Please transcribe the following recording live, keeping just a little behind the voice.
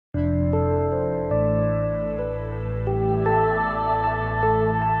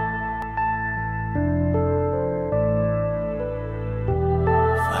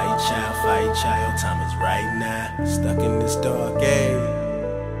right now. Stuck in this dark age.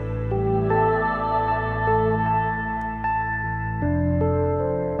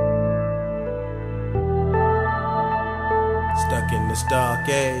 Stuck in this dark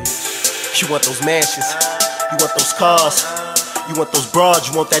age. You want those mansions, you want those cars, you want those broads,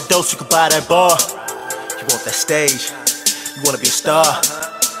 you want that dose, you can buy that bar. You want that stage, you wanna be a star.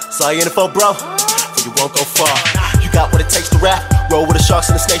 So all you in it for, bro? But you won't go far. You got what it takes to rap, roll with the sharks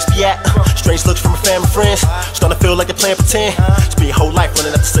and the snakes be at. Strange looks from my family friends, starting to feel like they're playing pretend. Spend your whole life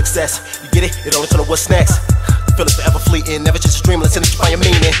running after success. You get it? It only turn to what's next. Feel it's forever fleeting, never just a dream unless you find your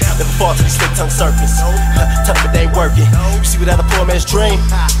meaning. Never fall to these slick-tongued serpents. Tell them it ain't working. You see without a poor man's dream,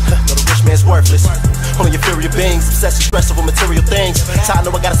 no, the rich man's worthless. Only inferior beings, obsessed and stressed over material things. So I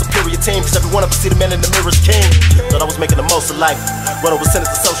know I got a superior team, cause every one of us see the man in the mirror's king. Thought I was making the most of life, running with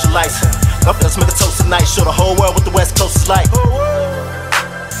sinners and socialites. Up, let's make a toast tonight, show the whole world what the West Coast is like.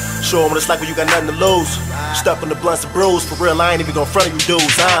 Show 'em what it's like when you got nothing to lose. Stuck on the blunts and brews, for real I ain't even gon' front of you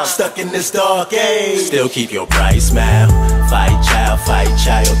dudes. I'm stuck in this dark age. Still keep your bright smile. Fight child,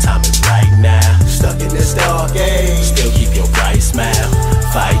 your time is right now. Stuck in this dark age. Still keep your bright smile.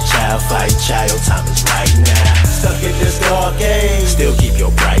 Fight child, your time is right now. Stuck in this dark age. Still keep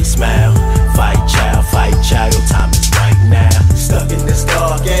your bright smile. Fight child, your time is right now. Stuck in this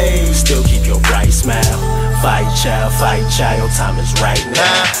dark age. Still keep your bright smile. Fight child, your time is right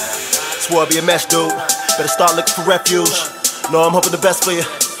now. This world be a mess, dude. Better start looking for refuge. No, I'm hoping the best for you.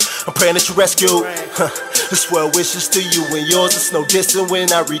 I'm praying that you rescue. This world wishes to you and yours. It's no distant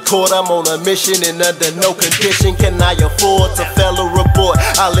when I record. I'm on a mission and under no condition can I afford to fail a report.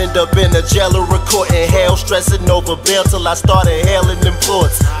 I'll end up in a jail or a court in hell, stressing over bail till I started hailing them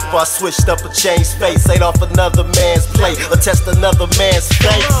ports. If I switched up a changed face, ate off another man's plate, or test another man's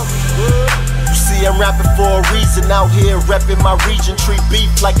fate. You see, I'm rapping for a reason, out here repping my region. Treat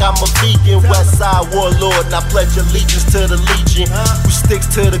beef like I'm a vegan, Westside warlord, and I pledge allegiance to the legion. Who sticks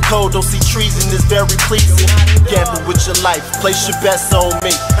to the code, don't see treason, is very pleasing. Gamble with your life, place your bets on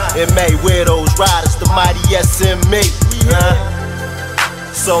me. M.A. Widows, riders, the mighty SME.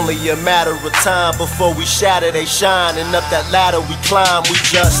 It's only a matter of time before we shatter, they shine. And up that ladder we climb, we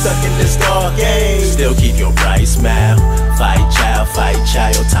just stuck in this dark age. Still keep your bright smile. Fight child,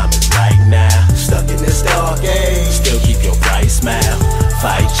 your time is right now. Stuck in this dark age. Still keep your bright smile.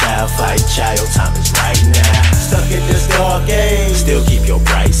 Fight child, your time is right now. Stuck in this dark age. Still keep your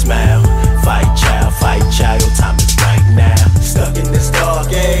bright